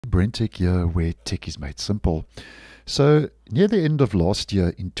BrenTech here, where tech is made simple. So near the end of last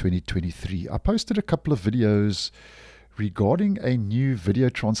year in 2023, I posted a couple of videos regarding a new video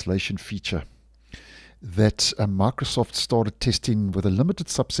translation feature that Microsoft started testing with a limited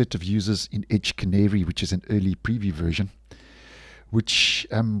subset of users in Edge Canary, which is an early preview version, which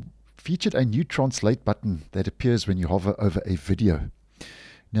featured a new translate button that appears when you hover over a video.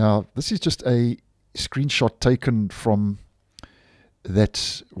 Now, this is just a screenshot taken from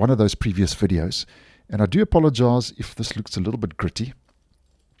that one of those previous videos, and I do apologize if this looks a little bit gritty,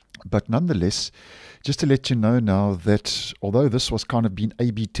 but nonetheless, just to let you know now that although this was kind of been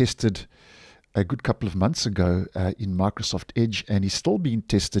A/B tested a good couple of months ago in Microsoft Edge, and is still being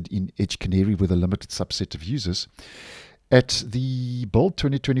tested in Edge Canary with a limited subset of users, at the Build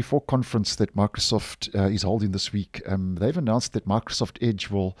 2024 conference that Microsoft is holding this week, they've announced that Microsoft Edge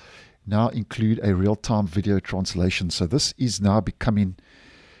will now include a real-time video translation. So this is now becoming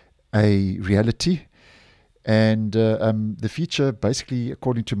a reality. And the feature, basically,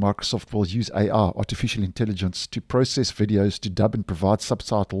 according to Microsoft, will use AI, artificial intelligence, to process videos, to dub and provide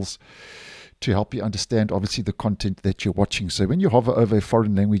subtitles to help you understand, obviously, the content that you're watching. So when you hover over a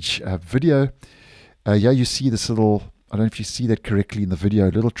foreign language video, you see this little, I don't know if you see that correctly in the video,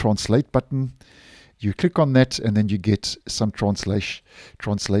 a little translate button. You click on that, and then you get some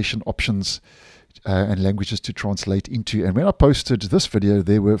translation options and languages to translate into. And when I posted this video,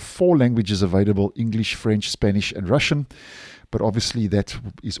 there were 4 languages available: English, French, Spanish, and Russian. But obviously, that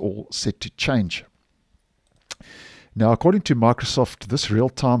is all set to change. Now, according to Microsoft, this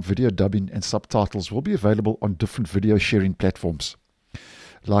real-time video dubbing and subtitles will be available on different video sharing platforms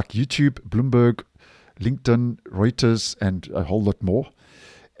like YouTube, Bloomberg, LinkedIn, Reuters, and a whole lot more.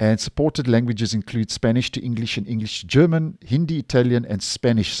 And supported languages include Spanish to English and English to German, Hindi, Italian, and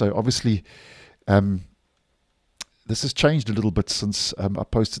Spanish. So obviously, this has changed a little bit since I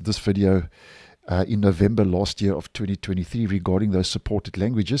posted this video in November last year of 2023 regarding those supported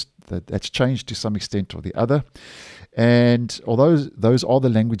languages. That's changed to some extent or the other. And although those are the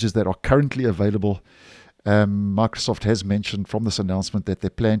languages that are currently available, Microsoft has mentioned from this announcement that they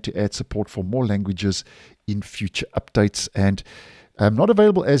plan to add support for more languages in future updates. And not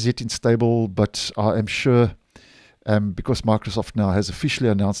available as yet in stable, but I am sure, because Microsoft now has officially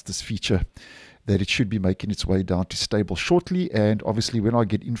announced this feature, that it should be making its way down to stable shortly. And obviously, when I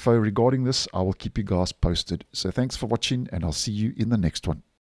get info regarding this, I will keep you guys posted. So thanks for watching, and I'll see you in the next one.